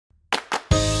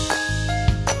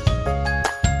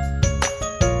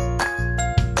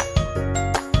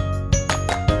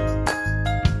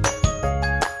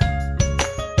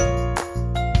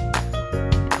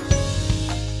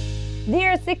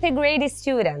6th grade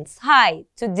students. Hi,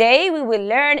 today we will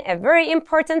learn a very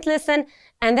important lesson,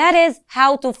 and that is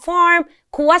how to form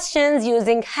questions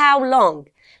using how long.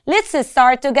 Let's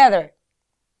start together.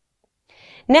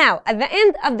 Now, at the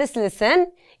end of this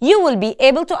lesson, you will be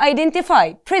able to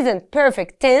identify present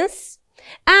perfect tense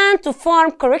and to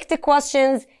form correct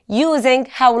questions using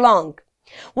how long.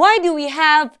 Why do we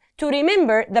have to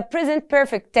remember the present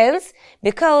perfect tense?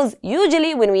 Because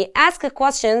usually when we ask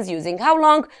questions using how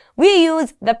long, we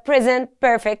use the present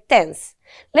perfect tense.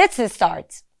 Let's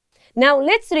start. Now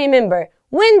let's remember,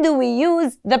 when do we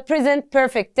use the present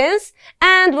perfect tense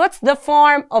and what's the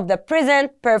form of the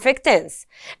present perfect tense?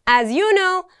 As you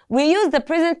know, we use the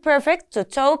present perfect to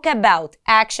talk about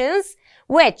actions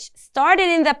which started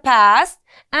in the past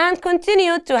and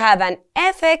continue to have an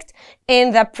effect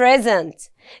in the present.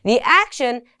 The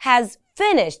action has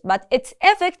finished, but its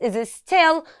effect is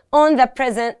still on the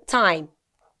present time.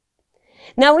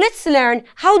 Now let's learn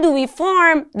how do we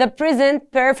form the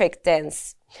present perfect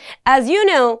tense. As you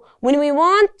know, when we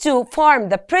want to form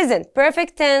the present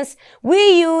perfect tense,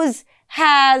 we use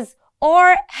has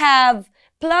or have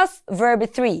plus verb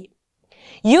 3.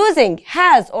 Using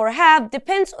has or have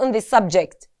depends on the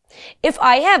subject. If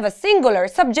I have a singular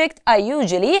subject, I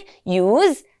usually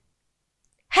use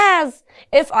has.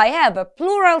 If I have a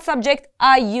plural subject,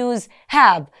 I use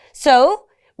have. So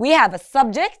we have a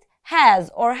subject,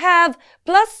 has or have,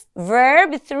 plus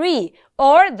verb 3,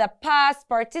 or the past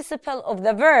participle of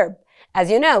the verb.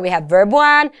 As you know, we have verb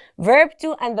 1, verb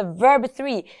 2, and the verb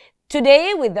 3.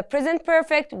 Today, with the present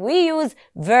perfect, we use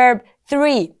verb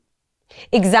 3.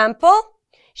 Example,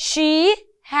 she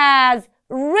has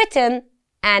written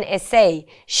an essay.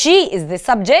 She is the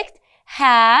subject.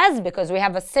 Has, because we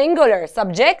have a singular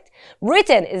subject.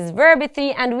 Written is verb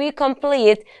 3, and we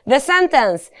complete the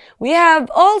sentence. We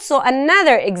have also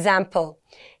another example.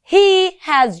 He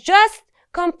has just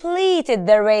completed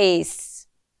the race.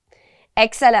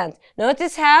 Excellent.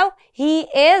 Notice how he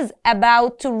is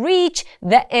about to reach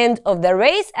the end of the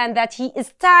race and that he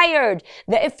is tired.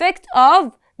 The effect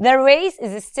of the race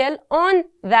is still on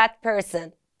that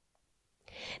person.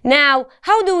 Now,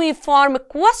 how do we form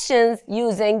questions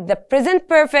using the present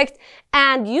perfect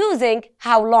and using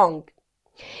how long?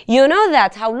 You know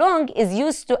that how long is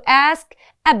used to ask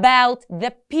about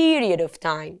the period of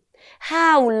time.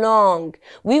 How long?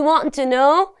 We want to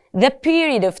know the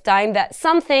period of time that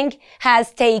something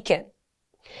has taken.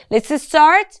 Let's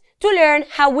start to learn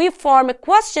how we form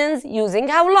questions using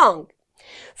how long.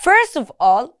 First of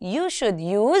all, you should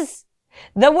use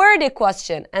the word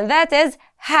question, and that is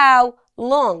how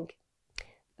long.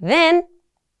 Then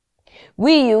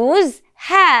we use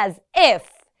has if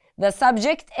the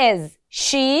subject is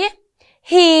she,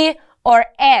 he, or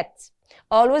it.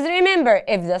 Always remember,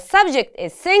 if the subject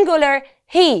is singular,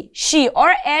 he, she,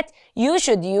 or it, you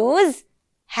should use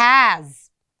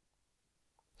has.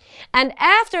 And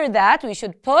after that, we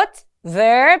should put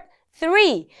verb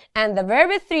 3. And the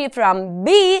verb 3 from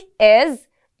be is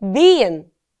being.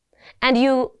 And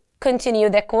you continue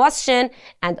the question,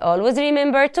 and always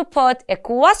remember to put a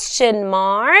question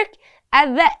mark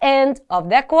at the end of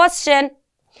the question.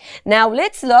 Now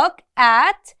let's look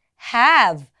at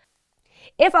have.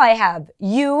 If I have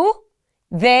you,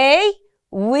 they,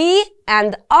 we,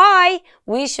 and I,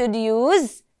 we should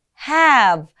use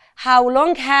have. How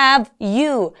long have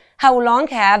you? How long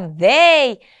have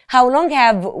they? How long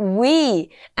have we?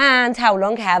 And how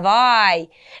long have I?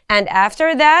 And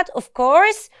after that, of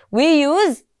course, we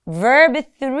use verb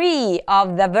 3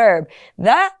 of the verb,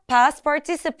 the past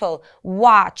participle,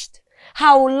 watched.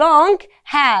 How long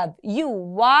have you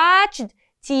watched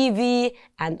TV?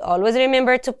 And always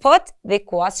remember to put the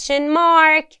question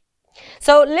mark.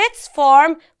 So let's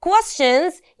form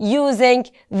questions using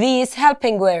these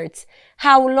helping words.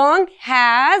 How long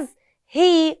has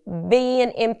he been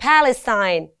in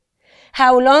Palestine?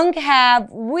 How long have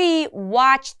we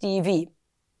watched TV?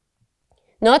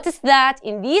 Notice that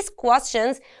in these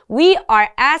questions, we are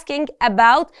asking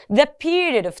about the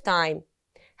period of time.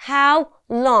 How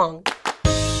long?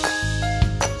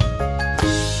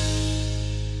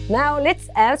 Now let's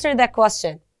answer the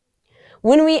question.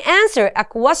 When we answer a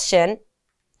question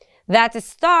that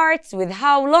starts with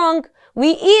how long,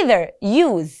 we either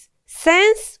use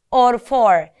since or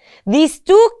for. These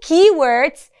two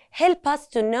keywords help us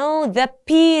to know the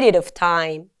period of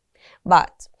time.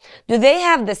 But do they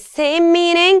have the same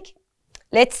meaning?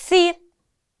 Let's see.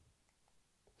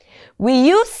 We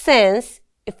use since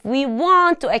if we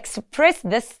want to express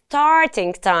the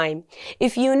starting time.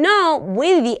 If you know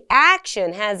when the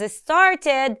action has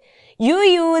started, you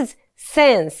use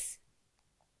since.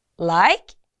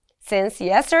 Like since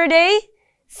yesterday,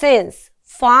 since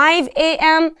 5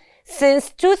 a.m.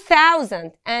 since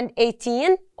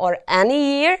 2018 or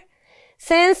any year,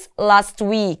 since last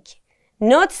week.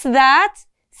 Notice that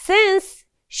since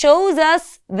shows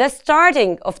us the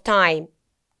starting of time.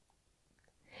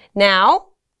 Now,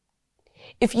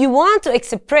 if you want to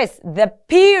express the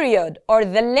period or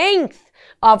the length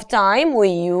of time, we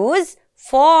use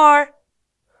for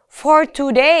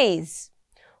 2 days,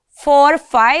 for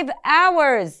 5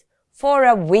 hours, for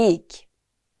a week.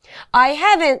 I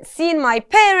haven't seen my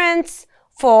parents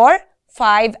for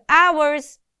 5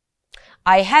 hours.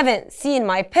 I haven't seen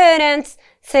my parents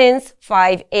since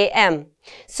 5 a.m.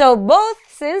 So both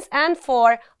since and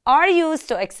for are used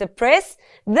to express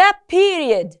the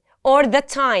period or the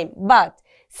time, but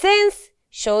since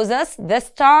shows us the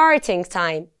starting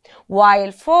time,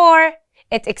 while for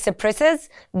it expresses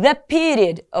the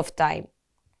period of time.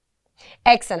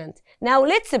 Excellent. Now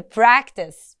let's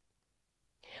practice.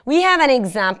 We have an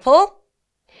example.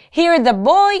 Here the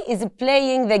boy is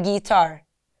playing the guitar.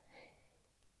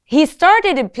 He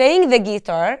started playing the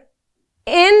guitar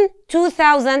in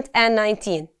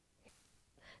 2019.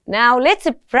 Now let's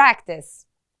practice.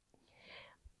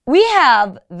 We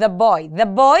have the boy. The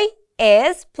boy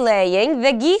is playing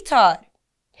the guitar.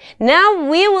 Now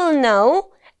we will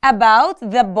know about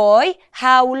the boy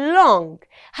how long.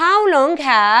 How long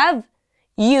have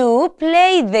you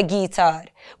played the guitar?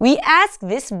 We ask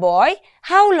this boy,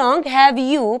 how long have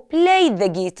you played the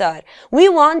guitar? We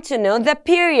want to know the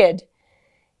period.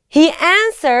 He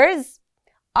answers,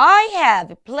 I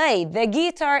have played the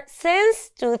guitar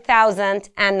since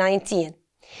 2019.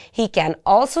 He can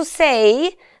also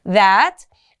say that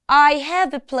I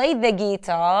have played the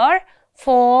guitar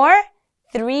for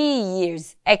 3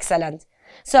 years. Excellent.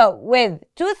 So with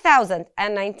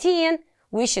 2019,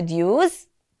 we should use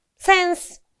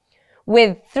since.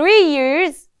 With 3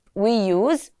 years, we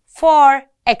use for.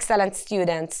 Excellent,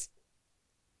 students.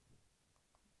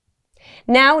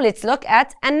 Now let's look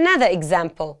at another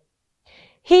example.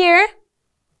 Here,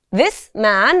 this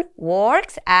man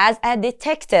works as a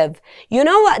detective. You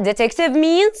know what detective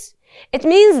means? It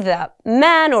means the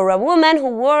man or a woman who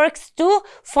works to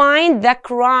find the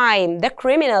crime, the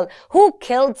criminal who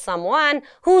killed someone,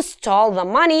 who stole the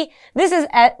money. This is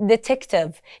a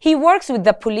detective. He works with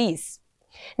the police.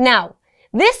 Now,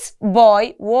 this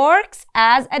boy works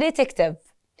as a detective.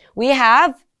 We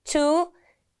have 2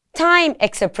 time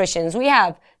expressions. We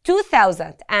have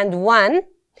 2001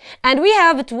 and we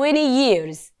have 20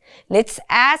 years. Let's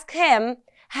ask him,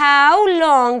 how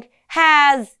long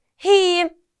has he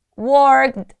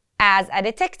worked as a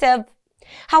detective?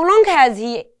 How long has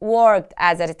he worked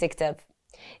as a detective?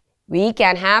 We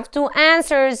can have 2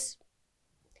 answers.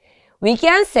 We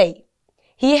can say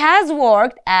he has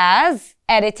worked as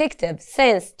a detective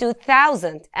since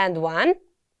 2001,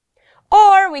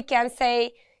 or we can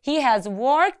say he has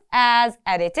worked as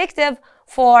a detective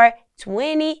for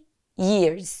 20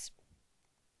 years.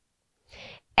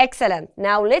 Excellent.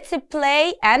 Now let's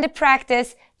play and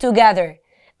practice together.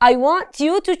 I want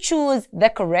you to choose the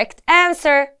correct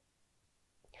answer.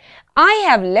 I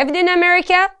have lived in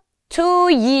America 2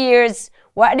 years.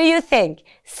 What do you think?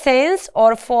 Since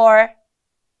or for?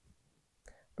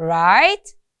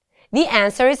 Right? The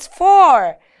answer is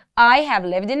for. I have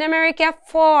lived in America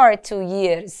for 2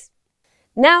 years.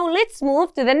 Now let's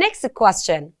move to the next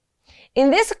question. In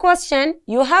this question,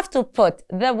 you have to put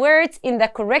the words in the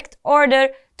correct order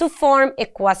to form a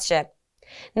question.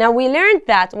 Now we learned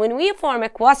that when we form a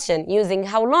question using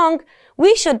how long,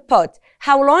 we should put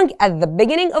how long at the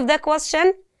beginning of the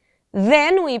question.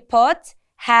 Then we put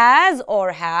has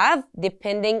or have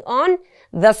depending on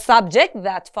the subject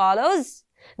that follows.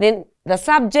 Then the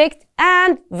subject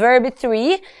and verb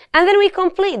 3. And then we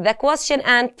complete the question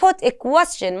and put a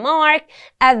question mark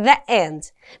at the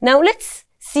end. Now let's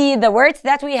see the words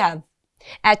that we have.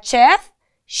 A chef,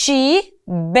 she,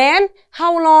 been,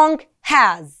 how long,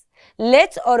 has.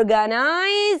 Let's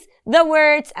organize the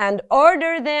words and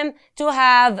order them to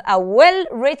have a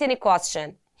well-written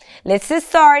question. Let's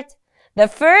start. The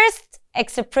first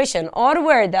expression or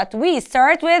word that we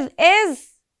start with is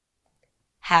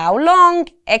how long.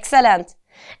 Excellent.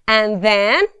 And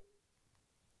then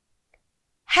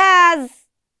has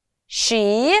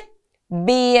she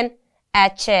been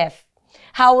a chef?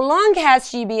 How long has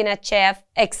she been a chef?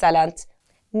 Excellent.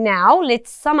 Now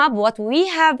let's sum up what we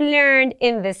have learned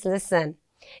in this lesson.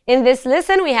 In this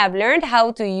lesson, we have learned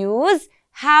how to use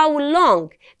how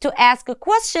long to ask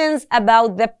questions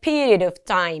about the period of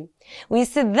time. We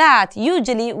said that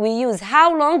usually we use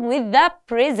how long with the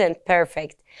present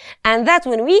perfect, and that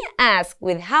when we ask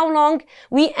with how long,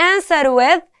 we answer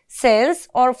with since,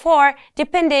 or for,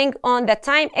 depending on the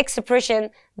time expression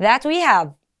that we have.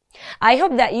 I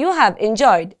hope that you have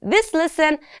enjoyed this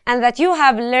lesson and that you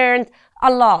have learned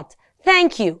a lot.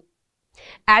 Thank you.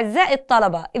 أعزائي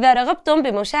الطلبة، إذا رغبتم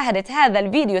بمشاهدة هذا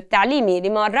الفيديو التعليمي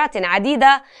لمرات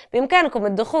عديدة بإمكانكم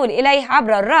الدخول إليه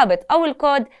عبر الرابط أو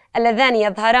الكود اللذان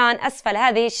يظهران أسفل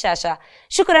هذه الشاشة.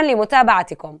 شكرا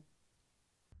لمتابعتكم.